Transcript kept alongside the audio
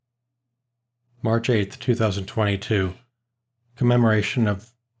March 8, 2022. Commemoration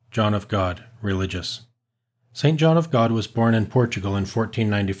of John of God, religious. St. John of God was born in Portugal in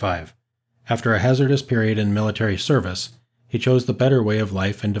 1495. After a hazardous period in military service, he chose the better way of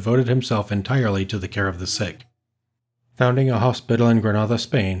life and devoted himself entirely to the care of the sick. Founding a hospital in Granada,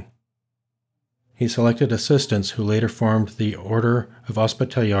 Spain, he selected assistants who later formed the Order of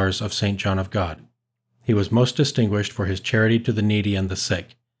Hospitallers of St. John of God. He was most distinguished for his charity to the needy and the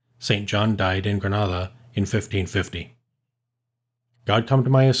sick. St. John died in Granada in 1550. God, come to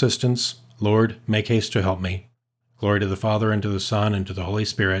my assistance. Lord, make haste to help me. Glory to the Father, and to the Son, and to the Holy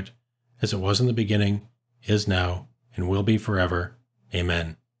Spirit, as it was in the beginning, is now, and will be forever.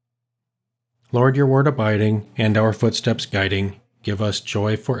 Amen. Lord, your word abiding, and our footsteps guiding, give us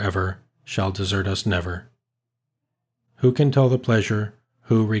joy forever, shall desert us never. Who can tell the pleasure,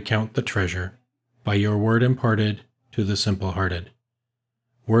 who recount the treasure, by your word imparted to the simple-hearted?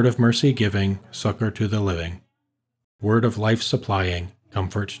 Word of mercy giving, succor to the living. Word of life supplying,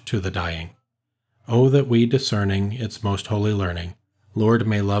 comfort to the dying. Oh, that we, discerning its most holy learning, Lord,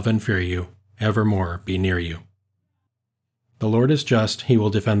 may love and fear you, evermore be near you. The Lord is just, he will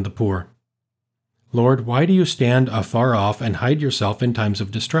defend the poor. Lord, why do you stand afar off and hide yourself in times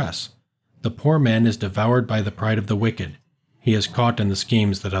of distress? The poor man is devoured by the pride of the wicked. He is caught in the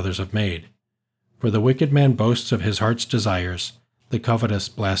schemes that others have made. For the wicked man boasts of his heart's desires. The covetous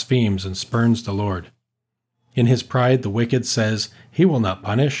blasphemes and spurns the Lord. In his pride the wicked says, he will not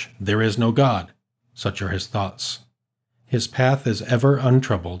punish, there is no God. Such are his thoughts. His path is ever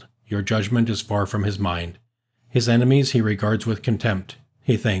untroubled, your judgment is far from his mind. His enemies he regards with contempt.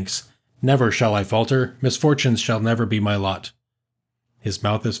 He thinks, never shall I falter, misfortunes shall never be my lot. His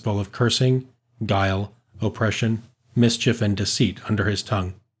mouth is full of cursing, guile, oppression, mischief and deceit under his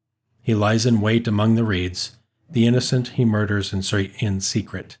tongue. He lies in wait among the reeds. The innocent he murders in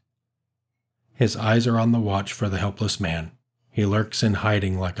secret. His eyes are on the watch for the helpless man. He lurks in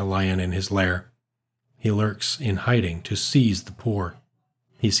hiding like a lion in his lair. He lurks in hiding to seize the poor.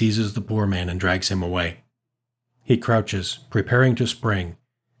 He seizes the poor man and drags him away. He crouches, preparing to spring,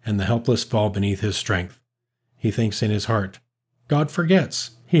 and the helpless fall beneath his strength. He thinks in his heart, God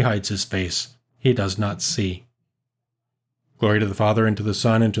forgets. He hides his face. He does not see. Glory to the Father, and to the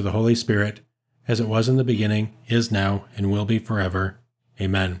Son, and to the Holy Spirit, as it was in the beginning, is now, and will be forever.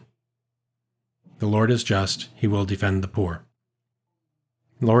 Amen. The Lord is just, he will defend the poor.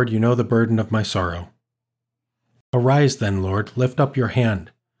 Lord, you know the burden of my sorrow. Arise then, Lord, lift up your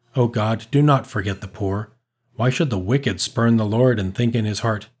hand. O God, do not forget the poor. Why should the wicked spurn the Lord and think in his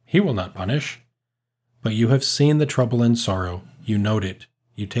heart, he will not punish? But you have seen the trouble and sorrow, you note it,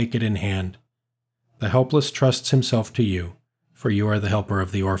 you take it in hand. The helpless trusts himself to you, for you are the helper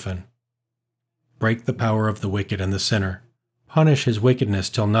of the orphan. Break the power of the wicked and the sinner. Punish his wickedness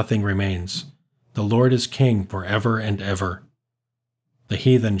till nothing remains. The Lord is king for ever and ever. The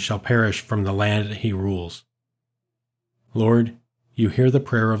heathen shall perish from the land he rules. Lord, you hear the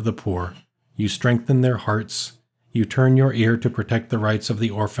prayer of the poor. You strengthen their hearts. You turn your ear to protect the rights of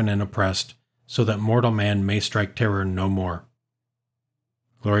the orphan and oppressed, so that mortal man may strike terror no more.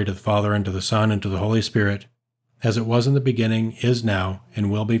 Glory to the Father, and to the Son, and to the Holy Spirit, as it was in the beginning, is now,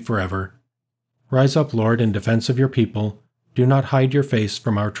 and will be forever. Rise up, Lord, in defense of your people. Do not hide your face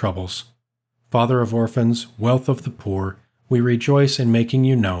from our troubles. Father of orphans, wealth of the poor, we rejoice in making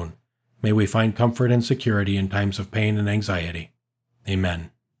you known. May we find comfort and security in times of pain and anxiety.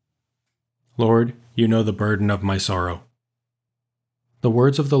 Amen. Lord, you know the burden of my sorrow. The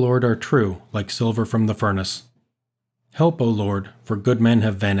words of the Lord are true, like silver from the furnace. Help, O Lord, for good men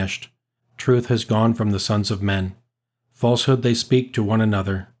have vanished. Truth has gone from the sons of men. Falsehood they speak to one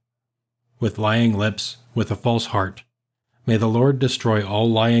another. With lying lips, with a false heart. May the Lord destroy all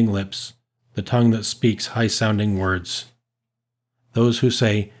lying lips, the tongue that speaks high-sounding words. Those who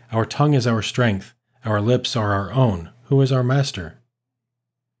say, our tongue is our strength, our lips are our own, who is our master?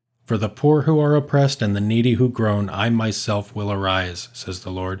 For the poor who are oppressed and the needy who groan, I myself will arise, says the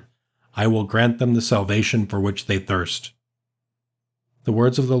Lord. I will grant them the salvation for which they thirst. The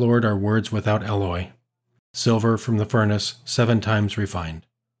words of the Lord are words without alloy, silver from the furnace 7 times refined.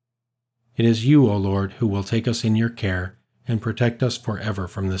 It is you, O Lord, who will take us in your care and protect us forever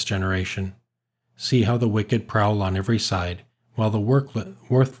from this generation. See how the wicked prowl on every side, while the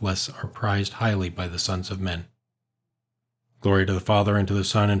worthless are prized highly by the sons of men. Glory to the Father, and to the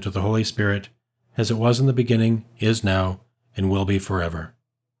Son, and to the Holy Spirit, as it was in the beginning, is now, and will be forever.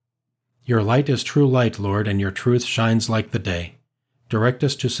 Your light is true light, Lord, and your truth shines like the day. Direct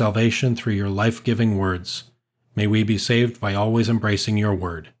us to salvation through your life-giving words. May we be saved by always embracing your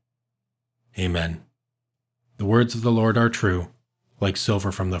word. Amen. The words of the Lord are true, like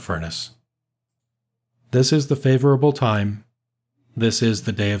silver from the furnace. This is the favorable time. This is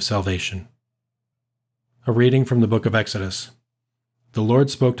the day of salvation. A reading from the book of Exodus. The Lord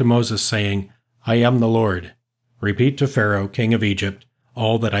spoke to Moses, saying, I am the Lord. Repeat to Pharaoh, king of Egypt,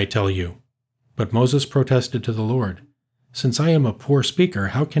 all that I tell you. But Moses protested to the Lord, Since I am a poor speaker,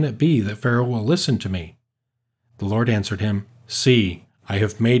 how can it be that Pharaoh will listen to me? The Lord answered him, See, I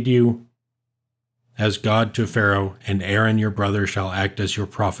have made you as God to Pharaoh, and Aaron your brother shall act as your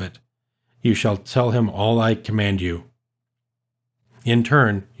prophet. You shall tell him all I command you. In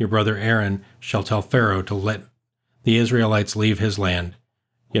turn, your brother Aaron shall tell Pharaoh to let the Israelites leave his land.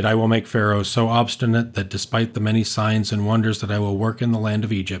 Yet I will make Pharaoh so obstinate that despite the many signs and wonders that I will work in the land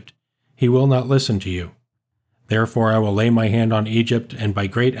of Egypt, he will not listen to you. Therefore I will lay my hand on Egypt, and by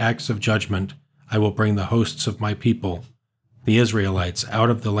great acts of judgment I will bring the hosts of my people, the Israelites,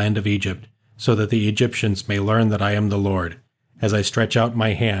 out of the land of Egypt, so that the Egyptians may learn that I am the Lord, as I stretch out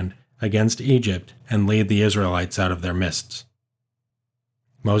my hand against Egypt and lead the Israelites out of their midst.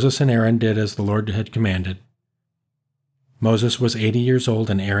 Moses and Aaron did as the Lord had commanded. Moses was 80 years old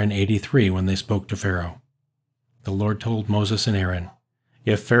and Aaron 83 when they spoke to Pharaoh. The Lord told Moses and Aaron,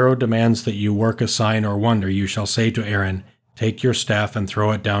 If Pharaoh demands that you work a sign or wonder, you shall say to Aaron, Take your staff and throw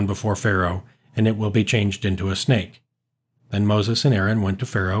it down before Pharaoh, and it will be changed into a snake. Then Moses and Aaron went to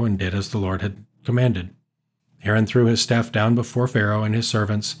Pharaoh and did as the Lord had commanded. Aaron threw his staff down before Pharaoh and his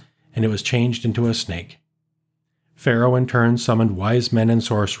servants, and it was changed into a snake. Pharaoh in turn summoned wise men and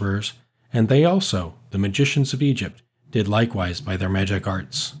sorcerers, and they also, the magicians of Egypt, did likewise by their magic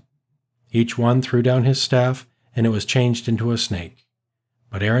arts. Each one threw down his staff, and it was changed into a snake.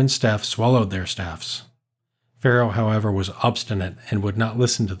 But Aaron's staff swallowed their staffs. Pharaoh, however, was obstinate and would not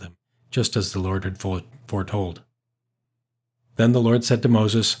listen to them, just as the Lord had foretold. Then the Lord said to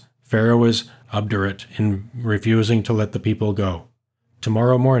Moses, Pharaoh is obdurate in refusing to let the people go.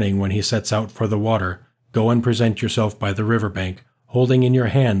 Tomorrow morning, when he sets out for the water, go and present yourself by the river bank, holding in your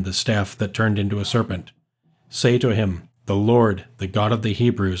hand the staff that turned into a serpent. Say to him, The Lord, the God of the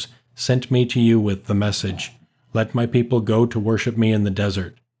Hebrews, sent me to you with the message, Let my people go to worship me in the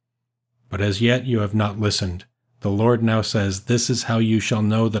desert. But as yet you have not listened. The Lord now says, This is how you shall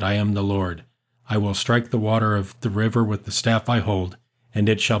know that I am the Lord. I will strike the water of the river with the staff I hold, and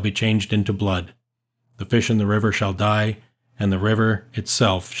it shall be changed into blood. The fish in the river shall die, and the river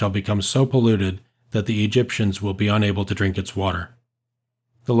itself shall become so polluted that the Egyptians will be unable to drink its water.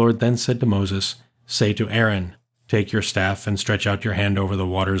 The Lord then said to Moses, Say to Aaron, Take your staff and stretch out your hand over the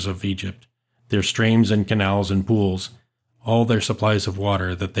waters of Egypt, their streams and canals and pools, all their supplies of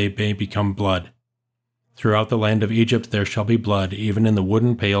water, that they may become blood. Throughout the land of Egypt there shall be blood, even in the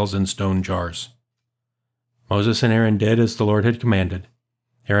wooden pails and stone jars. Moses and Aaron did as the Lord had commanded.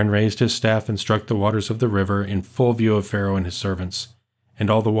 Aaron raised his staff and struck the waters of the river in full view of Pharaoh and his servants, and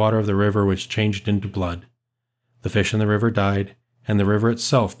all the water of the river was changed into blood. The fish in the river died, and the river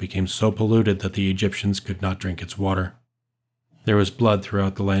itself became so polluted that the Egyptians could not drink its water. There was blood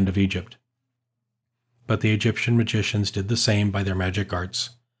throughout the land of Egypt. But the Egyptian magicians did the same by their magic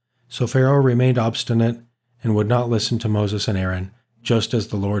arts. So Pharaoh remained obstinate and would not listen to Moses and Aaron, just as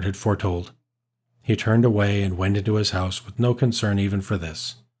the Lord had foretold. He turned away and went into his house with no concern even for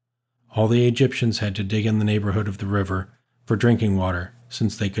this. All the Egyptians had to dig in the neighborhood of the river for drinking water,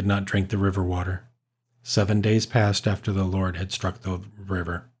 since they could not drink the river water. 7 days passed after the Lord had struck the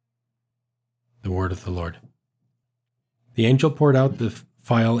river. The word of the Lord. The angel poured out the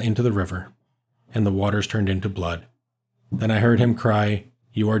phial into the river, and the waters turned into blood. Then I heard him cry,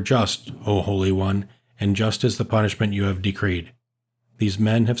 You are just, O Holy One, and just is the punishment you have decreed. These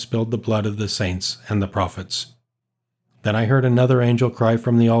men have spilled the blood of the saints and the prophets. Then I heard another angel cry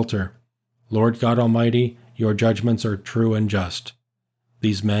from the altar, Lord God Almighty, your judgments are true and just.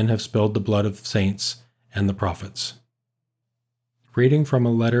 These men have spilled the blood of saints and the prophets. Reading from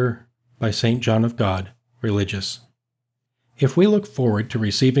a letter by St. John of God, religious. If we look forward to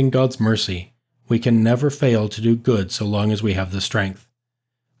receiving God's mercy, we can never fail to do good so long as we have the strength.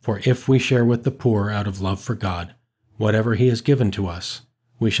 For if we share with the poor out of love for God, whatever he has given to us,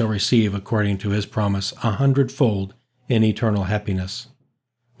 we shall receive according to his promise 100-fold in eternal happiness.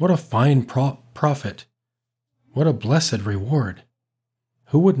 What a fine profit! What a blessed reward!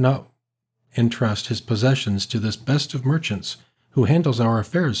 Who would not entrust his possessions to this best of merchants, who handles our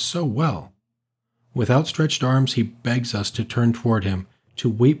affairs so well? With outstretched arms he begs us to turn toward him, to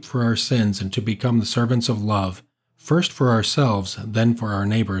weep for our sins and to become the servants of love, first for ourselves, then for our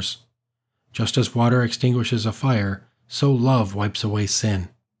neighbors. Just as water extinguishes a fire, so love wipes away sin.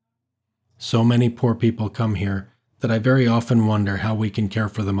 So many poor people come here that I very often wonder how we can care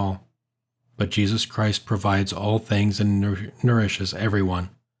for them all. But Jesus Christ provides all things and nourishes everyone.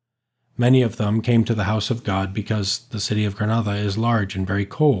 Many of them came to the house of God because the city of Granada is large and very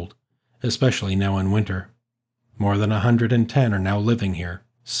cold, especially now in winter. More than 110 are now living here,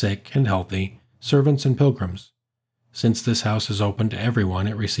 sick and healthy, servants and pilgrims. Since this house is open to everyone,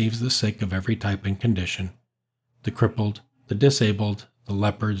 it receives the sick of every type and condition: the crippled, the disabled, the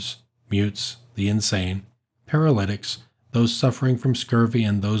lepers, mutes, the insane, paralytics, those suffering from scurvy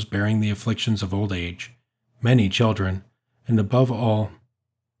and those bearing the afflictions of old age, many children, and above all,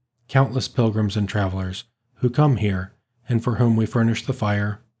 countless pilgrims and travelers who come here and for whom we furnish the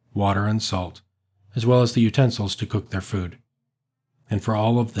fire, water, and salt, as well as the utensils to cook their food. And for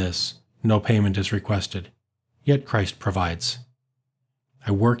all of this, no payment is requested, yet Christ provides.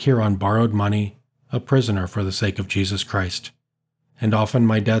 I work here on borrowed money, a prisoner for the sake of Jesus Christ, and often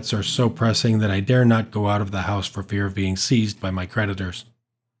my debts are so pressing that I dare not go out of the house for fear of being seized by my creditors.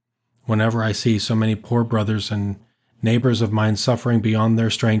 Whenever I see so many poor brothers and neighbors of mine suffering beyond their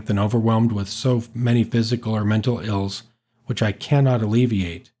strength and overwhelmed with so many physical or mental ills which I cannot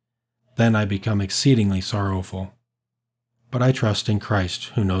alleviate, then I become exceedingly sorrowful. But I trust in Christ,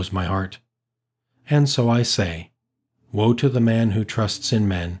 who knows my heart. And so I say, woe to the man who trusts in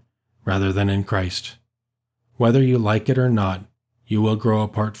men rather than in Christ. Whether you like it or not, you will grow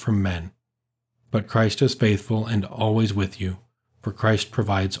apart from men. But Christ is faithful and always with you, for Christ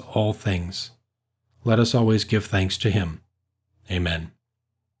provides all things. Let us always give thanks to him. Amen.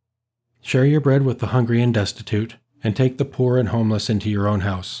 Share your bread with the hungry and destitute, and take the poor and homeless into your own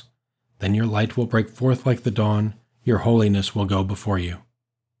house. Then your light will break forth like the dawn, your holiness will go before you.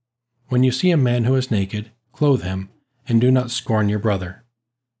 When you see a man who is naked, clothe him, and do not scorn your brother.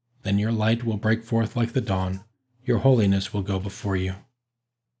 Then your light will break forth like the dawn, your holiness will go before you.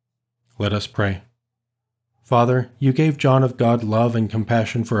 Let us pray. Father, you gave John of God love and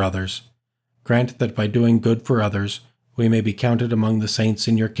compassion for others. Grant that by doing good for others, we may be counted among the saints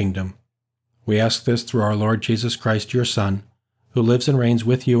in your kingdom. We ask this through our Lord Jesus Christ, your Son, who lives and reigns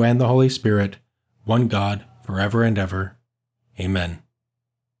with you and the Holy Spirit, one God, forever and ever. Amen.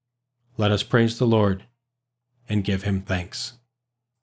 Let us praise the Lord and give him thanks.